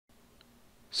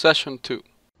Session 2.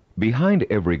 Behind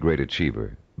every great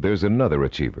achiever, there's another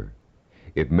achiever.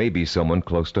 It may be someone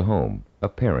close to home, a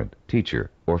parent,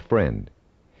 teacher, or friend.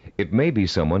 It may be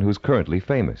someone who's currently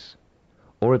famous.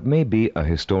 Or it may be a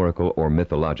historical or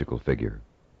mythological figure.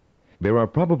 There are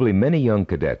probably many young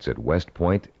cadets at West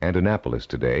Point and Annapolis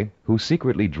today who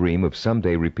secretly dream of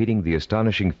someday repeating the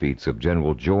astonishing feats of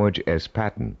General George S.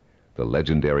 Patton, the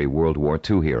legendary World War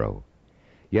II hero.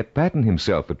 Yet Patton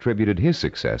himself attributed his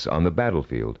success on the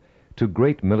battlefield to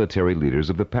great military leaders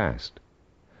of the past.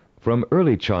 From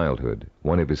early childhood,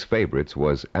 one of his favorites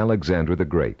was Alexander the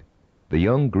Great, the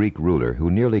young Greek ruler who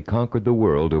nearly conquered the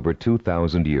world over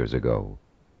 2,000 years ago.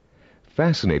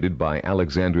 Fascinated by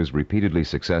Alexander's repeatedly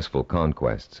successful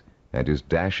conquests and his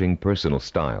dashing personal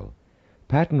style,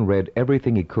 Patton read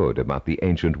everything he could about the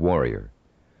ancient warrior.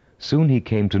 Soon he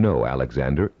came to know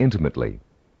Alexander intimately,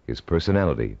 his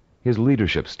personality, his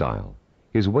leadership style,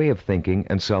 his way of thinking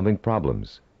and solving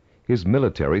problems, his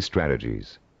military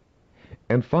strategies.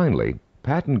 And finally,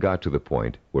 Patton got to the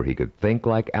point where he could think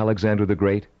like Alexander the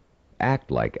Great,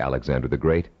 act like Alexander the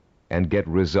Great, and get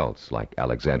results like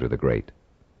Alexander the Great.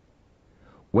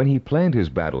 When he planned his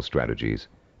battle strategies,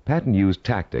 Patton used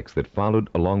tactics that followed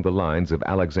along the lines of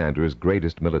Alexander's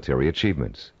greatest military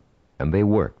achievements. And they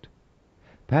worked.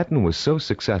 Patton was so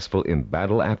successful in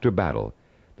battle after battle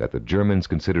that the Germans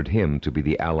considered him to be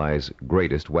the Allies'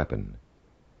 greatest weapon.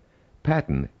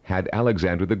 Patton had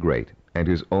Alexander the Great and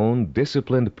his own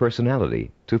disciplined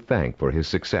personality to thank for his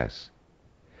success.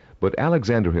 But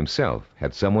Alexander himself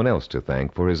had someone else to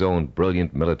thank for his own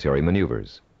brilliant military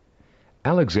maneuvers.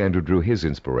 Alexander drew his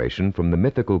inspiration from the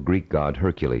mythical Greek god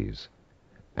Hercules.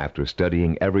 After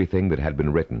studying everything that had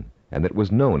been written and that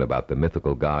was known about the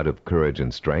mythical god of courage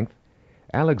and strength,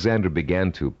 Alexander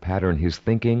began to pattern his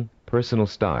thinking, personal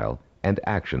style, and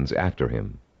actions after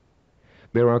him.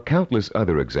 There are countless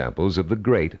other examples of the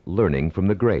great learning from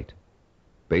the great.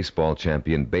 Baseball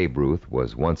champion Babe Ruth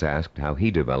was once asked how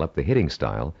he developed the hitting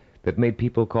style that made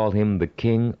people call him the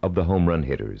king of the home run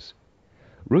hitters.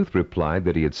 Ruth replied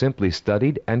that he had simply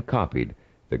studied and copied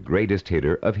the greatest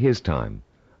hitter of his time,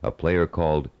 a player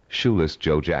called Shoeless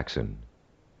Joe Jackson.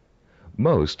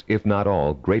 Most, if not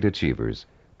all, great achievers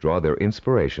draw their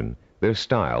inspiration, their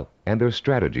style, and their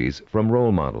strategies from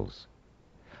role models.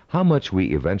 How much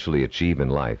we eventually achieve in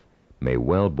life may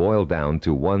well boil down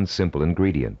to one simple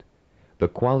ingredient: the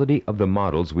quality of the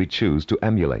models we choose to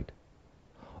emulate.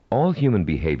 All human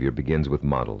behavior begins with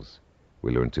models.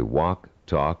 We learn to walk,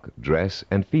 talk, dress,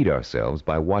 and feed ourselves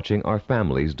by watching our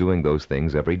families doing those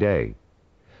things every day.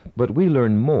 But we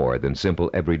learn more than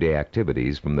simple everyday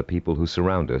activities from the people who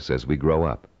surround us as we grow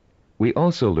up. We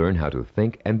also learn how to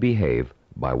think and behave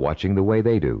by watching the way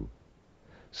they do.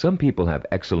 Some people have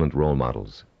excellent role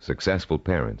models, successful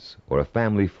parents, or a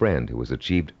family friend who has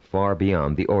achieved far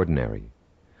beyond the ordinary.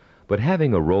 But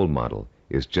having a role model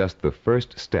is just the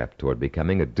first step toward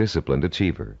becoming a disciplined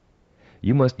achiever.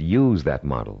 You must use that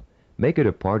model, make it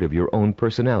a part of your own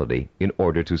personality in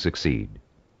order to succeed.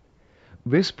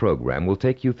 This program will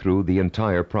take you through the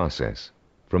entire process,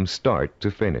 from start to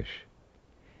finish.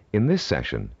 In this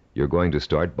session, you're going to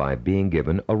start by being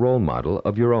given a role model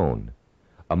of your own,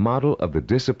 a model of the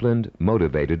disciplined,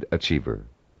 motivated achiever.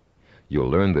 You'll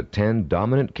learn the 10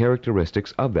 dominant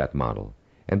characteristics of that model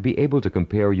and be able to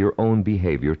compare your own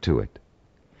behavior to it.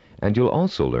 And you'll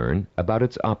also learn about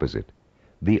its opposite,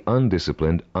 the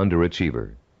undisciplined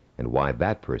underachiever, and why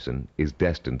that person is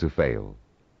destined to fail.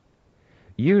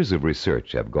 Years of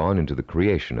research have gone into the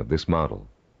creation of this model.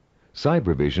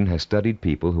 Cybervision has studied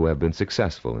people who have been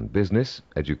successful in business,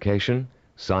 education,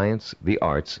 science, the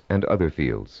arts, and other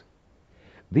fields.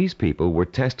 These people were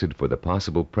tested for the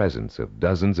possible presence of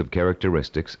dozens of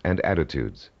characteristics and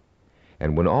attitudes.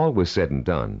 And when all was said and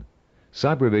done,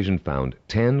 Cybervision found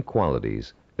 10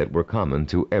 qualities that were common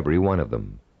to every one of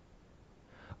them.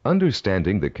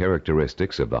 Understanding the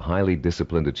characteristics of the highly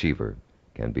disciplined achiever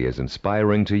can be as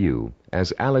inspiring to you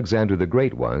as Alexander the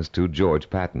Great was to George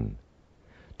Patton.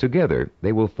 Together,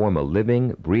 they will form a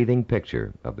living, breathing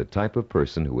picture of the type of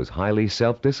person who is highly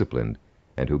self-disciplined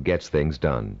and who gets things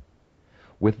done.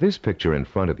 With this picture in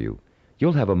front of you,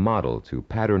 you'll have a model to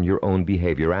pattern your own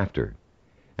behavior after,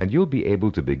 and you'll be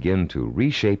able to begin to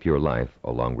reshape your life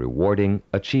along rewarding,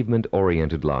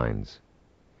 achievement-oriented lines.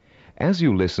 As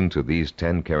you listen to these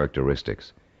 10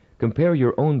 characteristics, compare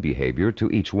your own behavior to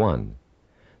each one.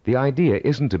 The idea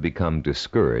isn't to become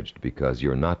discouraged because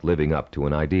you're not living up to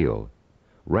an ideal.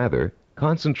 Rather,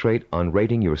 concentrate on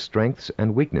rating your strengths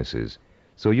and weaknesses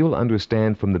so you'll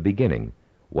understand from the beginning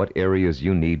what areas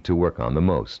you need to work on the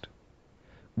most.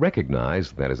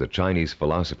 Recognize that, as a Chinese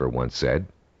philosopher once said,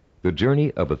 the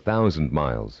journey of 1,000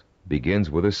 miles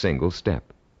begins with a single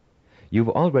step. You've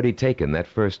already taken that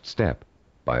first step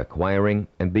by acquiring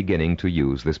and beginning to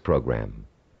use this program.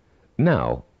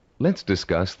 Now, let's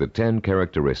discuss the 10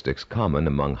 characteristics common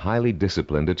among highly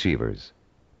disciplined achievers.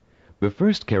 The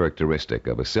first characteristic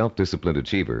of a self-disciplined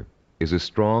achiever is a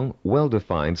strong,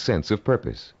 well-defined sense of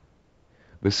purpose.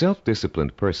 The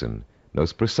self-disciplined person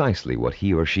knows precisely what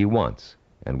he or she wants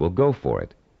and will go for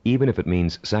it, even if it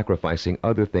means sacrificing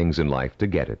other things in life to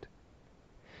get it.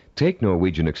 Take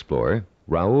Norwegian explorer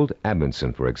Roald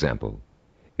Amundsen, for example.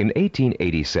 In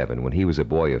 1887, when he was a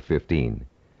boy of 15,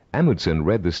 Amundsen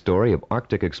read the story of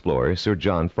Arctic explorer Sir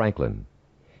John Franklin.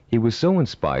 He was so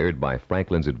inspired by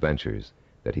Franklin's adventures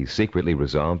that he secretly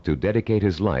resolved to dedicate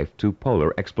his life to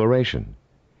polar exploration.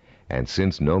 And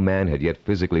since no man had yet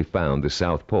physically found the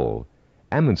South Pole,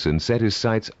 Amundsen set his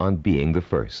sights on being the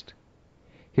first.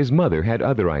 His mother had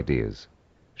other ideas.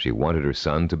 She wanted her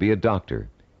son to be a doctor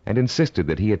and insisted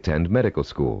that he attend medical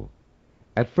school.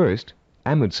 At first,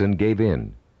 Amundsen gave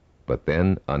in, but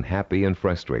then, unhappy and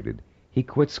frustrated, he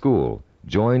quit school,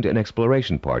 joined an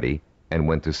exploration party, and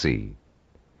went to sea.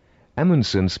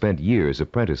 Amundsen spent years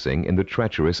apprenticing in the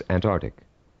treacherous Antarctic.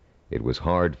 It was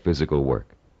hard physical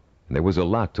work, and there was a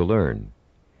lot to learn.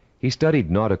 He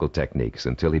studied nautical techniques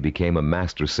until he became a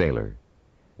master sailor,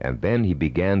 and then he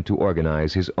began to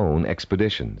organize his own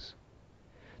expeditions.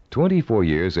 24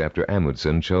 years after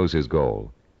Amundsen chose his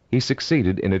goal, he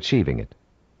succeeded in achieving it.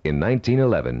 In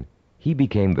 1911, he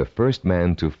became the first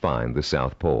man to find the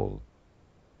South Pole.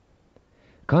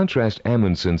 Contrast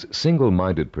Amundsen's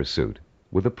single-minded pursuit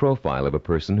with the profile of a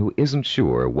person who isn't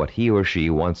sure what he or she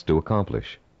wants to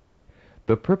accomplish.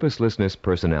 The purposelessness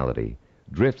personality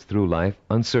drifts through life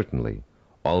uncertainly,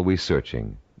 always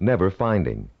searching, never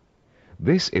finding.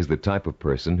 This is the type of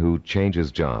person who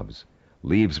changes jobs,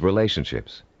 leaves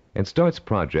relationships, and starts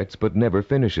projects but never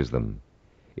finishes them.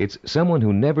 It's someone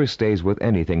who never stays with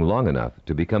anything long enough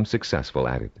to become successful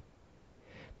at it.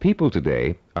 People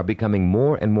today are becoming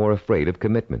more and more afraid of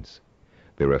commitments.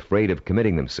 They're afraid of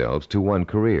committing themselves to one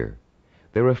career.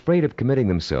 They're afraid of committing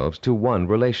themselves to one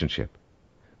relationship.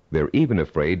 They're even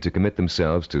afraid to commit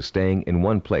themselves to staying in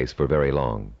one place for very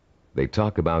long. They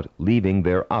talk about leaving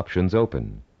their options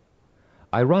open.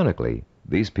 Ironically,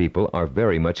 these people are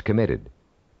very much committed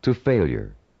to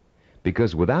failure,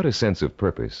 because without a sense of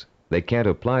purpose, they can't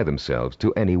apply themselves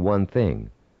to any one thing,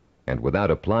 and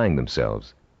without applying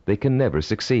themselves, they can never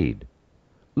succeed.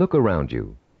 Look around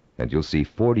you, and you'll see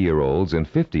 40-year-olds and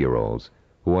 50-year-olds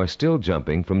who are still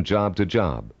jumping from job to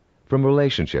job, from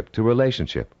relationship to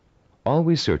relationship,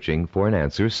 always searching for an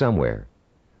answer somewhere.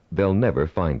 They'll never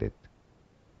find it.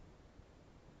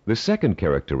 The second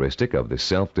characteristic of the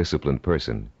self-disciplined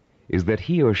person is that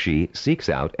he or she seeks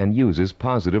out and uses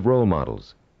positive role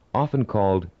models, often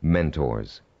called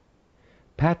mentors.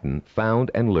 Patton found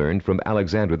and learned from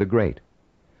Alexander the Great.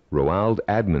 Roald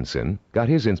Amundsen got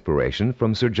his inspiration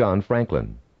from Sir John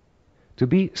Franklin. To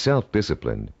be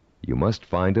self-disciplined, you must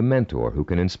find a mentor who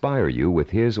can inspire you with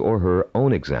his or her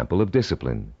own example of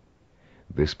discipline.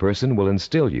 This person will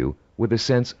instill you with a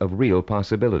sense of real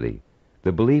possibility,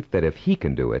 the belief that if he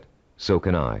can do it, so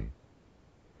can I.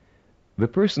 The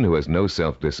person who has no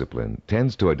self-discipline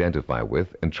tends to identify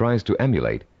with and tries to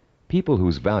emulate people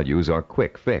whose values are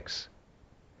quick fix.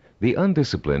 The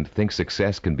undisciplined think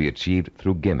success can be achieved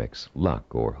through gimmicks,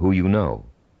 luck, or who you know.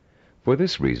 For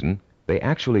this reason, they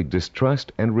actually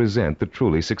distrust and resent the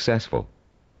truly successful.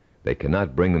 They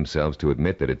cannot bring themselves to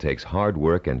admit that it takes hard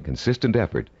work and consistent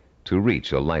effort to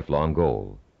reach a lifelong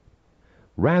goal.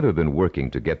 Rather than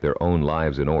working to get their own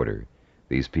lives in order,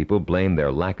 these people blame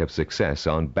their lack of success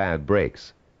on bad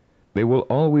breaks. They will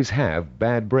always have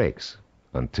bad breaks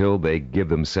until they give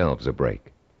themselves a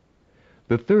break.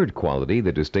 The third quality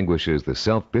that distinguishes the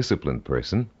self-disciplined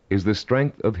person is the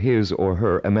strength of his or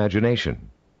her imagination.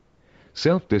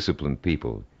 Self-disciplined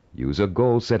people use a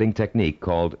goal-setting technique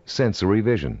called sensory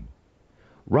vision.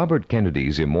 Robert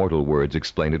Kennedy's immortal words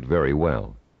explain it very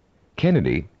well.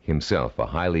 Kennedy, himself a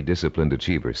highly disciplined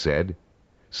achiever, said,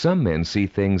 "Some men see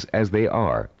things as they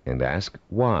are and ask,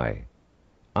 why?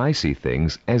 I see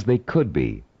things as they could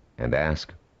be and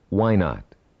ask, why not?"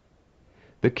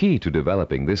 The key to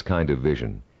developing this kind of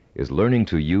vision is learning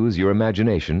to use your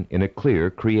imagination in a clear,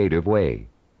 creative way.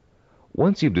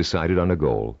 Once you've decided on a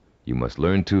goal, you must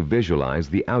learn to visualize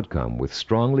the outcome with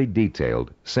strongly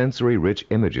detailed, sensory-rich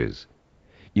images.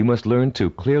 You must learn to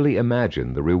clearly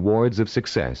imagine the rewards of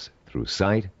success through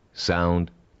sight, sound,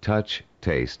 touch,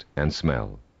 taste, and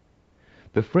smell.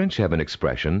 The French have an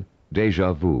expression,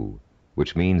 déjà vu,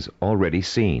 which means already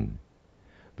seen.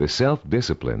 The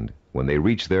self-disciplined, when they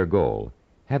reach their goal,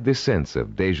 have this sense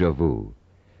of déjà vu,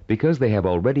 because they have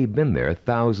already been there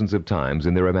thousands of times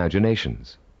in their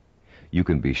imaginations. You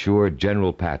can be sure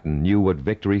General Patton knew what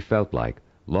victory felt like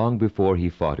long before he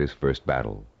fought his first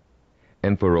battle.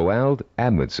 And for Roald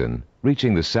Amundsen,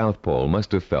 reaching the South Pole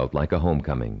must have felt like a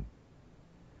homecoming.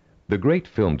 The great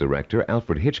film director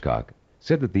Alfred Hitchcock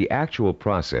said that the actual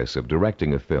process of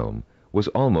directing a film was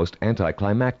almost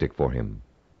anticlimactic for him.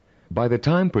 By the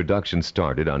time production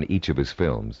started on each of his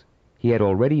films, he had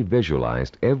already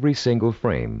visualized every single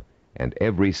frame and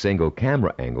every single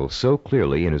camera angle so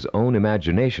clearly in his own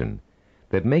imagination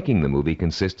that making the movie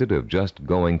consisted of just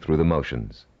going through the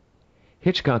motions.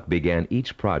 Hitchcock began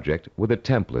each project with a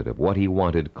template of what he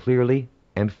wanted clearly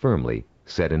and firmly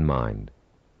set in mind.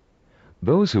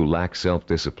 Those who lack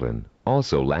self-discipline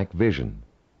also lack vision.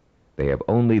 They have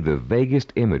only the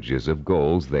vaguest images of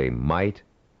goals they might,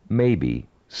 maybe,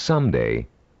 someday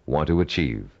want to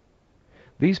achieve.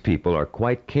 These people are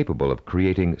quite capable of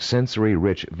creating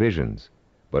sensory-rich visions,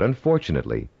 but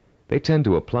unfortunately, they tend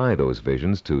to apply those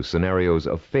visions to scenarios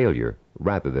of failure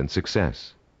rather than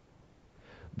success.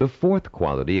 The fourth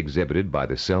quality exhibited by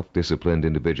the self-disciplined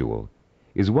individual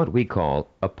is what we call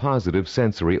a positive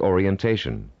sensory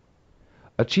orientation.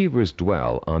 Achievers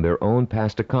dwell on their own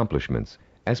past accomplishments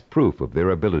as proof of their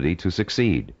ability to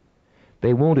succeed.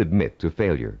 They won't admit to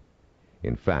failure.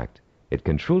 In fact, it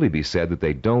can truly be said that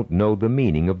they don't know the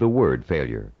meaning of the word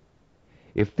failure.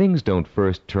 If things don't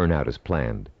first turn out as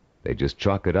planned, they just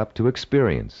chalk it up to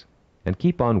experience and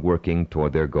keep on working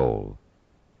toward their goal.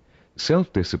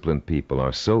 Self-disciplined people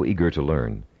are so eager to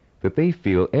learn that they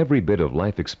feel every bit of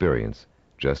life experience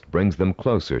just brings them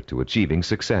closer to achieving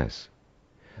success.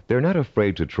 They're not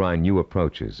afraid to try new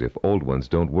approaches if old ones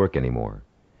don't work anymore.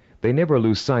 They never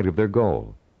lose sight of their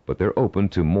goal, but they're open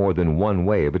to more than one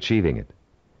way of achieving it.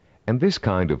 And this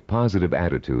kind of positive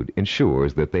attitude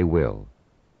ensures that they will.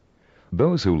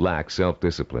 Those who lack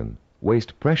self-discipline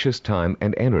waste precious time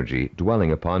and energy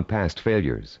dwelling upon past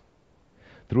failures.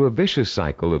 Through a vicious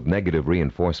cycle of negative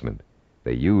reinforcement,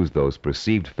 they use those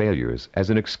perceived failures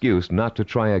as an excuse not to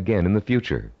try again in the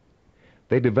future.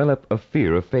 They develop a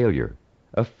fear of failure,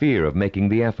 a fear of making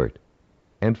the effort,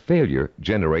 and failure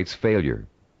generates failure.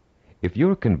 If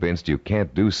you're convinced you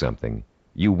can't do something,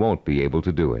 you won't be able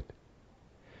to do it.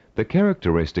 The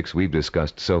characteristics we've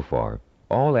discussed so far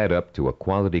all add up to a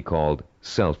quality called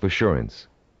self-assurance.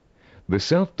 The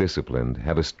self-disciplined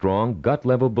have a strong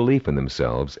gut-level belief in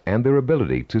themselves and their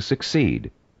ability to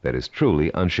succeed that is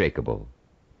truly unshakable.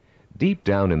 Deep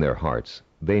down in their hearts,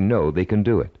 they know they can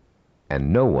do it,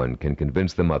 and no one can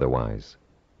convince them otherwise.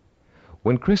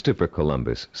 When Christopher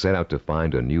Columbus set out to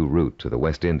find a new route to the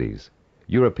West Indies,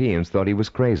 Europeans thought he was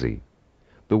crazy.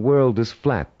 The world is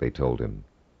flat, they told him.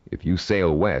 If you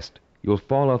sail west, you'll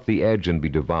fall off the edge and be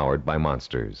devoured by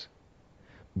monsters.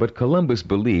 But Columbus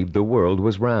believed the world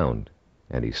was round,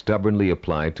 and he stubbornly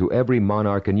applied to every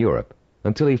monarch in Europe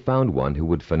until he found one who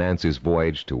would finance his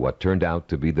voyage to what turned out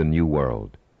to be the New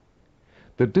World.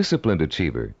 The disciplined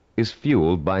achiever is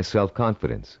fueled by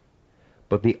self-confidence,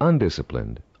 but the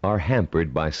undisciplined are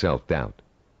hampered by self-doubt.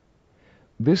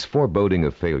 This foreboding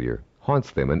of failure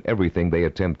haunts them in everything they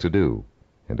attempt to do,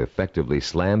 and effectively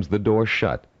slams the door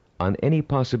shut on any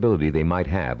possibility they might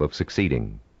have of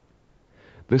succeeding.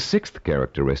 The sixth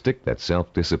characteristic that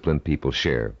self-disciplined people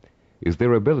share is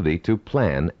their ability to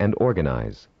plan and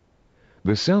organize.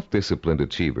 The self-disciplined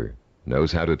achiever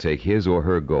knows how to take his or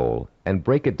her goal and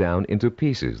break it down into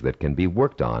pieces that can be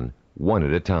worked on one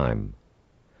at a time.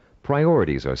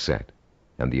 Priorities are set,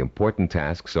 and the important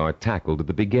tasks are tackled at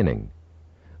the beginning.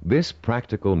 This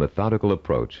practical, methodical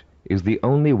approach is the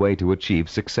only way to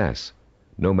achieve success,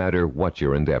 no matter what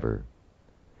your endeavor.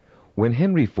 When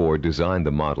Henry Ford designed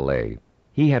the Model A,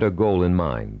 he had a goal in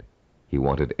mind. He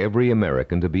wanted every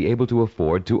American to be able to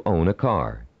afford to own a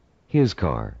car, his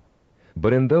car.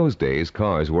 But in those days,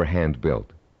 cars were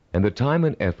hand-built, and the time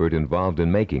and effort involved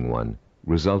in making one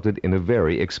resulted in a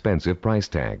very expensive price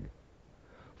tag.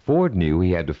 Ford knew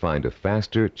he had to find a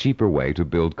faster, cheaper way to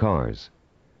build cars,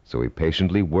 so he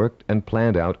patiently worked and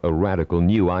planned out a radical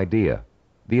new idea,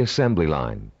 the assembly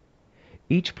line.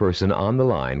 Each person on the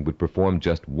line would perform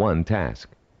just one task,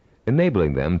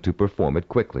 enabling them to perform it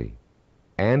quickly,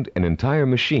 and an entire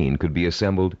machine could be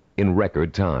assembled in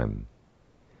record time.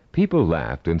 People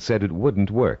laughed and said it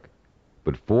wouldn't work,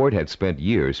 but Ford had spent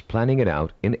years planning it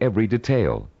out in every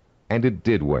detail, and it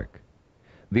did work.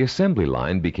 The assembly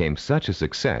line became such a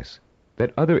success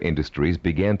that other industries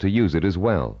began to use it as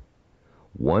well.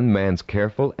 One man's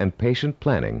careful and patient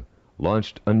planning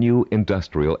launched a new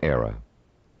industrial era.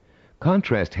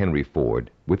 Contrast Henry Ford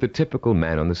with the typical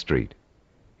man on the street.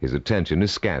 His attention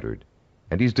is scattered,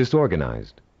 and he's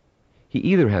disorganized. He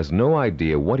either has no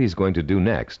idea what he's going to do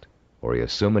next, or he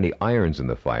has so many irons in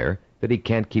the fire that he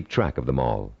can't keep track of them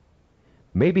all.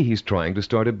 Maybe he's trying to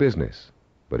start a business,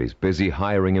 but he's busy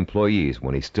hiring employees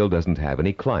when he still doesn't have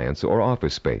any clients or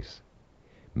office space.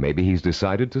 Maybe he's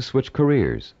decided to switch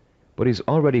careers, but he's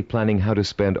already planning how to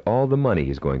spend all the money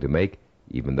he's going to make,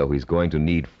 even though he's going to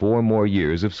need 4 more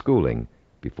years of schooling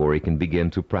before he can begin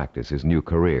to practice his new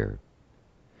career.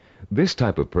 This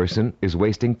type of person is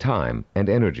wasting time and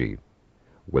energy.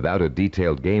 Without a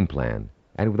detailed game plan,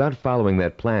 and without following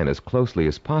that plan as closely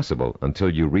as possible until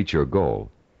you reach your goal,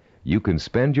 you can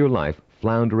spend your life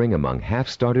floundering among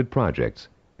half-started projects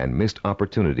and missed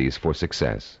opportunities for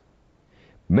success.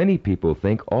 Many people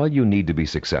think all you need to be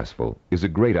successful is a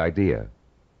great idea,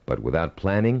 but without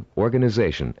planning,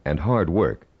 organization, and hard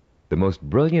work, the most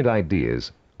brilliant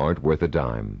ideas aren't worth a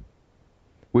dime.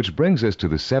 Which brings us to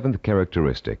the 7th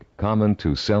characteristic common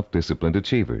to self-disciplined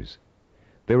achievers: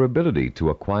 their ability to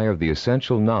acquire the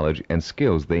essential knowledge and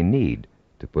skills they need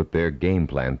to put their game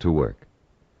plan to work.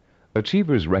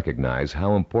 Achievers recognize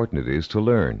how important it is to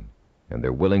learn, and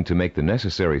they're willing to make the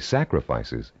necessary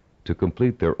sacrifices to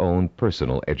complete their own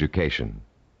personal education.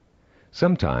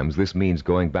 Sometimes this means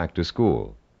going back to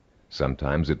school.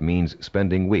 Sometimes it means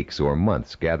spending weeks or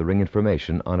months gathering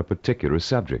information on a particular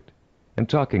subject and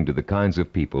talking to the kinds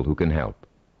of people who can help.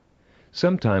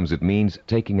 Sometimes it means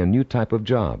taking a new type of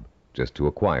job just to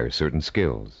acquire certain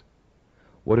skills.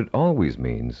 What it always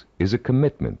means is a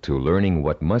commitment to learning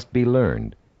what must be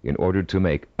learned in order to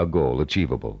make a goal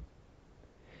achievable.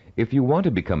 If you want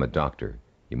to become a doctor,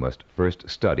 you must first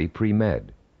study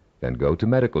pre-med, then go to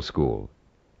medical school,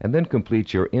 and then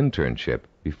complete your internship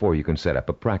before you can set up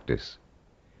a practice.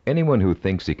 Anyone who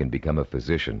thinks he can become a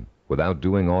physician without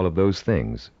doing all of those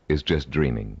things is just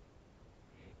dreaming.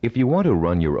 If you want to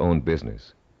run your own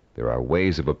business, there are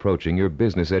ways of approaching your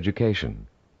business education.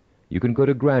 You can go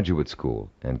to graduate school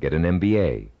and get an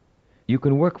MBA. You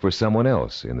can work for someone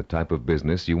else in the type of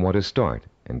business you want to start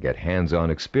and get hands-on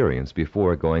experience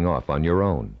before going off on your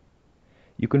own.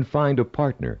 You can find a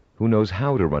partner who knows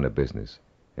how to run a business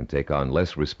and take on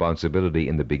less responsibility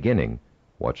in the beginning,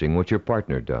 watching what your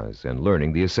partner does and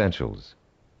learning the essentials.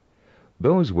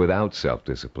 Those without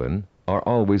self-discipline are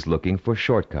always looking for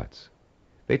shortcuts.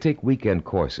 They take weekend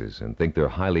courses and think they're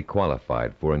highly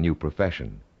qualified for a new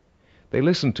profession. They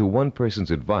listen to one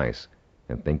person's advice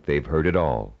and think they've heard it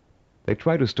all. They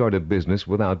try to start a business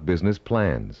without business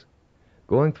plans.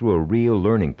 Going through a real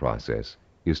learning process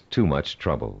is too much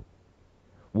trouble.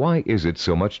 Why is it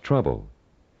so much trouble?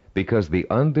 Because the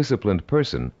undisciplined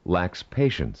person lacks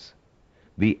patience,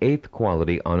 the 8th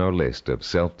quality on our list of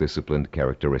self-disciplined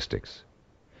characteristics.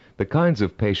 The kinds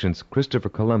of patience Christopher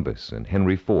Columbus and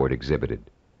Henry Ford exhibited.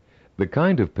 The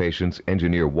kind of patience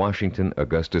engineer Washington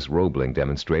Augustus Roebling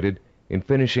demonstrated in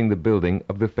finishing the building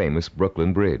of the famous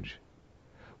Brooklyn Bridge.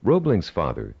 Roebling's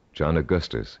father, John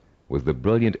Augustus, was the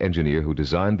brilliant engineer who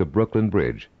designed the Brooklyn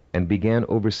Bridge and began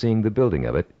overseeing the building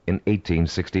of it in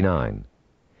 1869.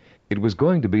 It was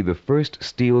going to be the first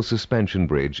steel suspension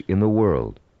bridge in the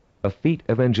world, a feat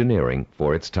of engineering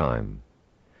for its time.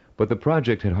 But the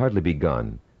project had hardly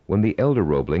begun when the elder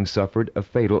Roebling suffered a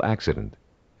fatal accident,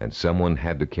 and someone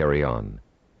had to carry on.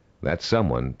 That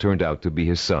someone turned out to be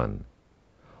his son.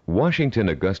 Washington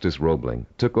Augustus Roebling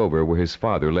took over where his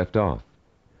father left off.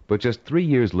 But just 3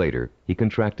 years later, he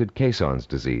contracted Caisson's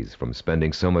disease from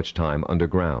spending so much time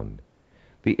underground.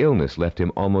 The illness left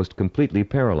him almost completely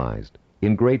paralyzed,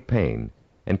 in great pain,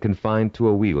 and confined to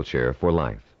a wheelchair for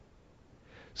life.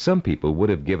 Some people would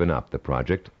have given up the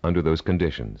project under those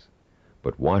conditions,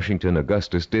 but Washington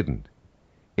Augustus didn't.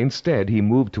 Instead, he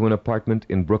moved to an apartment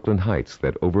in Brooklyn Heights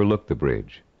that overlooked the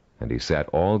bridge, and he sat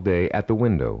all day at the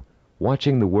window,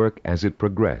 watching the work as it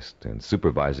progressed and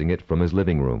supervising it from his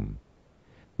living room.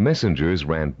 Messengers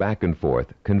ran back and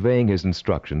forth, conveying his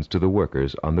instructions to the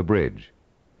workers on the bridge.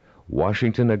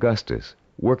 Washington Augustus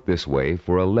worked this way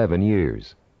for 11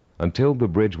 years, until the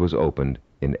bridge was opened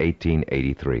in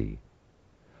 1883.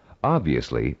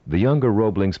 Obviously, the younger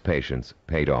Roebling's patience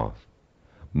paid off,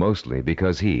 mostly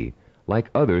because he,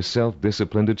 like other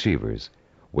self-disciplined achievers,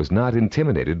 was not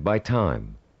intimidated by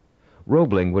time.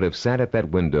 Roebling would have sat at that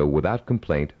window without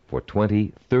complaint for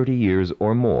 20, 30 years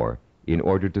or more in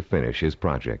order to finish his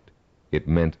project. It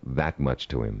meant that much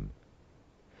to him.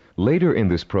 Later in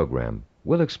this program,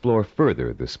 we'll explore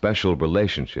further the special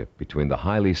relationship between the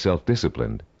highly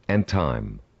self-disciplined and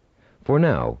time. For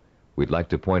now, we'd like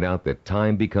to point out that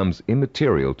time becomes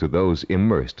immaterial to those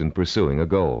immersed in pursuing a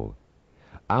goal.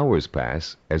 Hours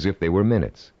pass as if they were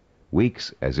minutes,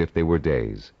 weeks as if they were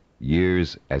days,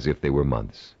 years as if they were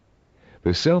months.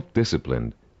 The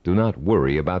self-disciplined do not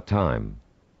worry about time.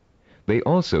 They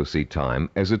also see time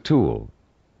as a tool.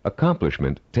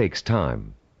 Accomplishment takes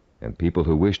time, and people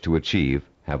who wish to achieve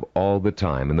have all the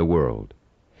time in the world.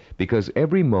 Because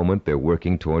every moment they're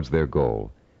working towards their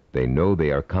goal, they know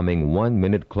they are coming 1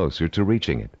 minute closer to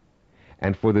reaching it.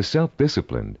 And for the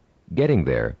self-disciplined, getting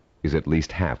there is at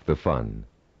least half the fun.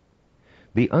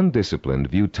 The undisciplined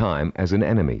view time as an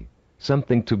enemy,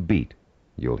 something to beat.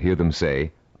 You'll hear them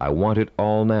say, "I want it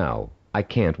all now. I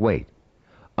can't wait."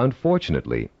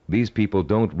 Unfortunately, these people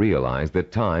don't realize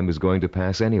that time is going to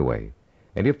pass anyway,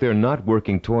 and if they're not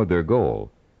working toward their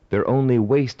goal, they're only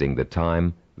wasting the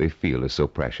time they feel is so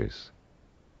precious.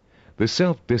 The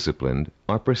self-disciplined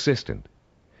are persistent.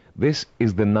 This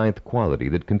is the 9th quality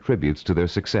that contributes to their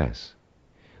success.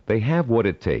 They have what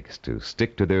it takes to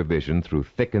stick to their vision through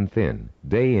thick and thin,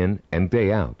 day in and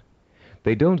day out.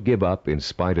 They don't give up in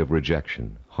spite of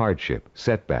rejection, hardship,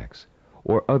 setbacks,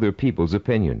 or other people's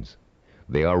opinions.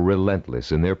 They are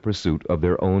relentless in their pursuit of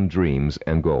their own dreams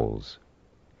and goals.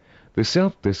 The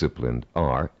self-disciplined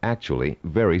are actually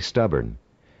very stubborn.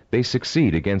 They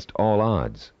succeed against all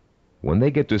odds. When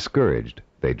they get discouraged,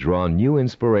 they draw new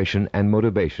inspiration and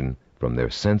motivation from their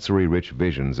sensory-rich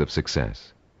visions of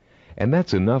success. And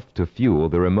that's enough to fuel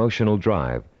their emotional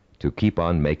drive to keep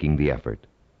on making the effort.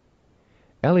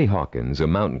 Ellie Hawkins, a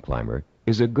mountain climber,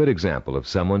 is a good example of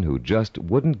someone who just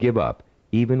wouldn't give up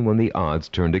even when the odds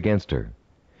turned against her.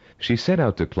 She set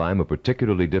out to climb a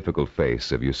particularly difficult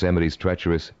face of Yosemite's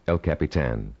treacherous El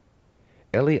Capitan.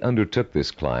 Ellie undertook this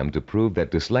climb to prove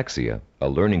that dyslexia, a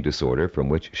learning disorder from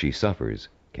which she suffers,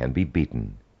 can be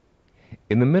beaten.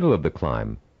 In the middle of the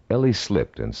climb, Ellie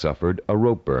slipped and suffered a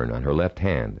rope burn on her left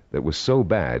hand that was so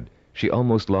bad she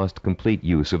almost lost complete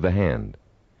use of the hand.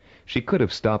 She could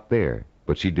have stopped there,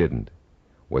 but she didn't.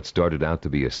 What started out to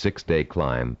be a 6-day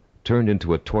climb turned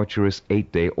into a torturous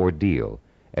 8-day ordeal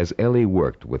as Ellie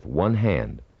worked with one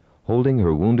hand, holding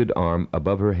her wounded arm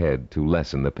above her head to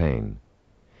lessen the pain.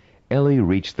 Ellie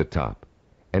reached the top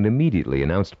and immediately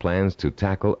announced plans to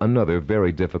tackle another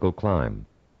very difficult climb.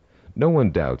 No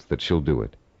one doubts that she'll do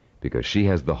it, because she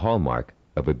has the hallmark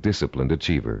of a disciplined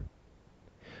achiever.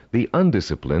 The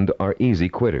undisciplined are easy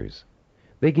quitters.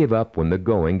 They give up when the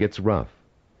going gets rough.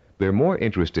 They're more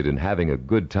interested in having a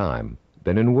good time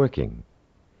than in working.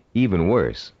 Even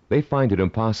worse, they find it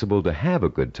impossible to have a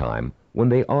good time when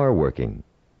they are working.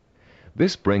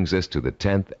 This brings us to the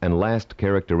 10th and last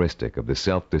characteristic of the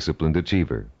self-disciplined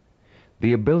achiever,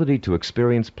 the ability to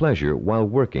experience pleasure while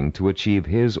working to achieve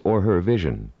his or her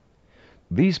vision.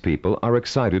 These people are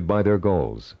excited by their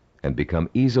goals and become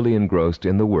easily engrossed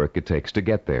in the work it takes to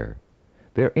get there.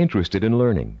 They're interested in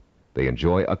learning, they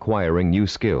enjoy acquiring new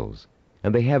skills,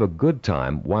 and they have a good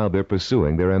time while they're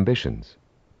pursuing their ambitions.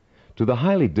 To the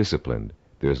highly disciplined,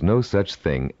 there's no such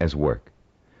thing as work.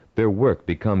 Their work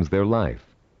becomes their life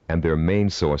and their main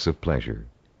source of pleasure.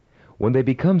 When they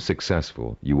become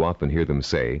successful, you often hear them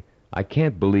say, "I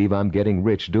can't believe I'm getting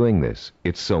rich doing this.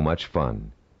 It's so much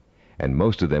fun." And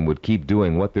most of them would keep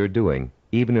doing what they're doing,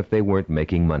 even if they weren't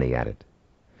making money at it.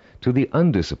 To the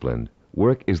undisciplined,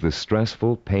 work is the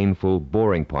stressful, painful,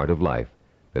 boring part of life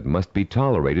that must be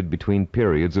tolerated between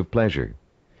periods of pleasure.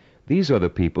 These are the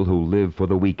people who live for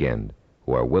the weekend,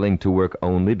 who are willing to work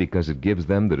only because it gives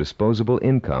them the disposable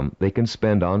income they can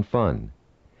spend on fun.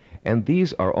 And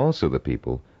these are also the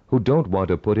people who don't want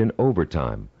to put in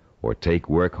overtime or take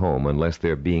work home unless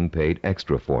they're being paid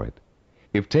extra for it.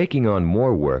 If taking on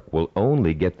more work will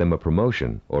only get them a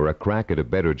promotion or a crack at a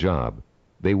better job,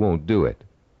 they won't do it.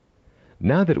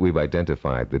 Now that we've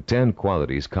identified the 10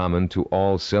 qualities common to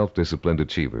all self-disciplined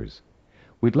achievers,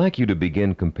 we'd like you to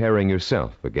begin comparing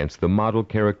yourself against the model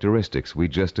characteristics we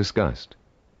just discussed.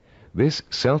 This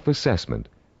self-assessment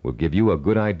will give you a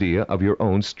good idea of your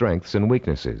own strengths and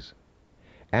weaknesses.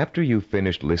 After you've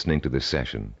finished listening to this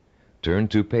session, turn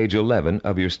to page 11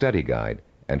 of your study guide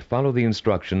and follow the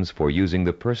instructions for using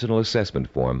the personal assessment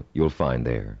form you'll find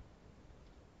there.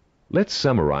 Let's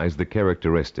summarize the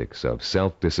characteristics of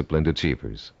self-disciplined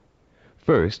achievers.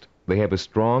 First, they have a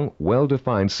strong,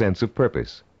 well-defined sense of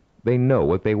purpose. They know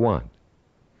what they want.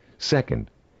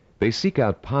 Second, they seek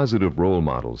out positive role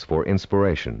models for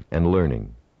inspiration and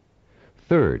learning.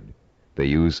 Third, they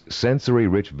use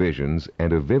sensory-rich visions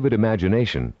and a vivid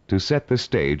imagination to set the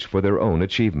stage for their own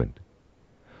achievement.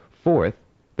 Fourth,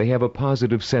 they have a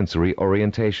positive sensory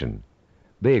orientation.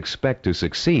 They expect to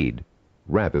succeed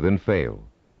rather than fail.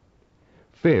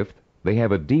 Fifth, they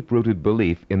have a deep-rooted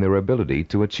belief in their ability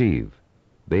to achieve.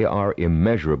 They are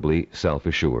immeasurably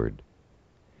self-assured.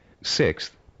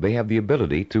 Sixth, they have the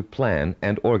ability to plan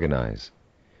and organize.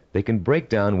 They can break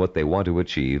down what they want to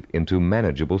achieve into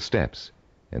manageable steps.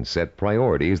 and set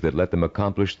priorities that let them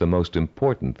accomplish the most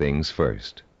important things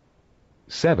first.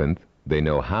 Seventh, they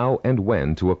know how and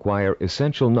when to acquire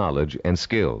essential knowledge and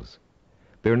skills.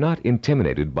 They're not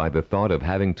intimidated by the thought of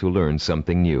having to learn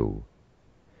something new.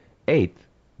 Eighth,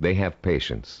 they have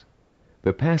patience.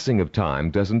 The passing of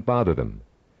time doesn't bother them.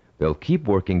 They'll keep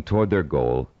working toward their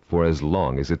goal for as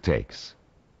long as it takes.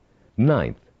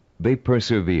 Ninth, they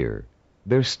persevere.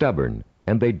 They're stubborn,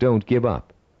 and they don't give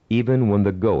up, even when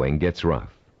the going gets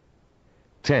rough.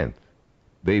 10th,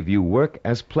 they view work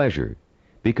as pleasure,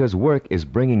 because work is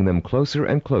bringing them closer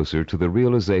and closer to the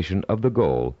realization of the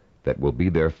goal that will be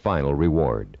their final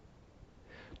reward.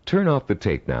 Turn off the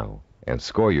tape now and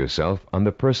score yourself on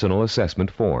the personal assessment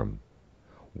form.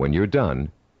 When you're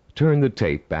done, turn the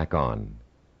tape back on.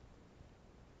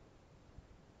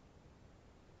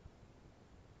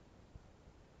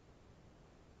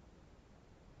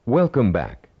 Welcome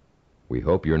back. We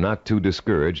hope you're not too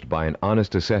discouraged by an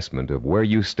honest assessment of where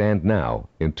you stand now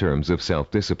in terms of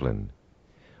self-discipline.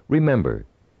 Remember,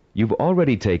 you've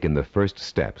already taken the first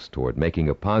steps toward making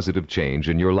a positive change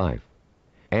in your life,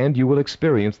 and you will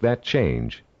experience that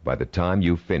change by the time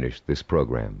you finish this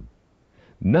program.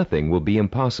 Nothing will be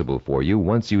impossible for you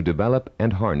once you develop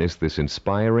and harness this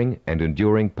inspiring and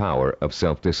enduring power of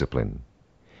self-discipline.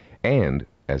 And,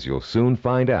 as you'll soon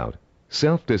find out,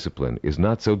 self-discipline is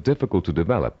not so difficult to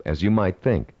develop as you might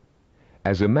think.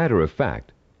 As a matter of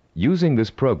fact, using this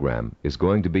program is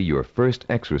going to be your first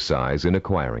exercise in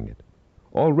acquiring it.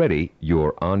 Already,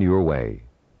 you're on your way.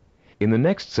 In the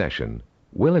next session,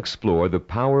 we'll explore the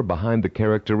power behind the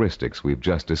characteristics we've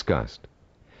just discussed.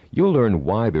 You'll learn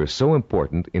why they're so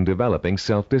important in developing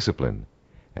self-discipline,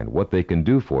 and what they can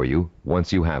do for you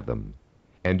once you have them.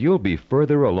 And you'll be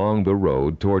further along the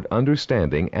road toward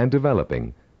understanding and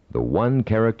developing the one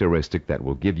characteristic that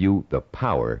will give you the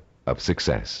power of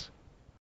success.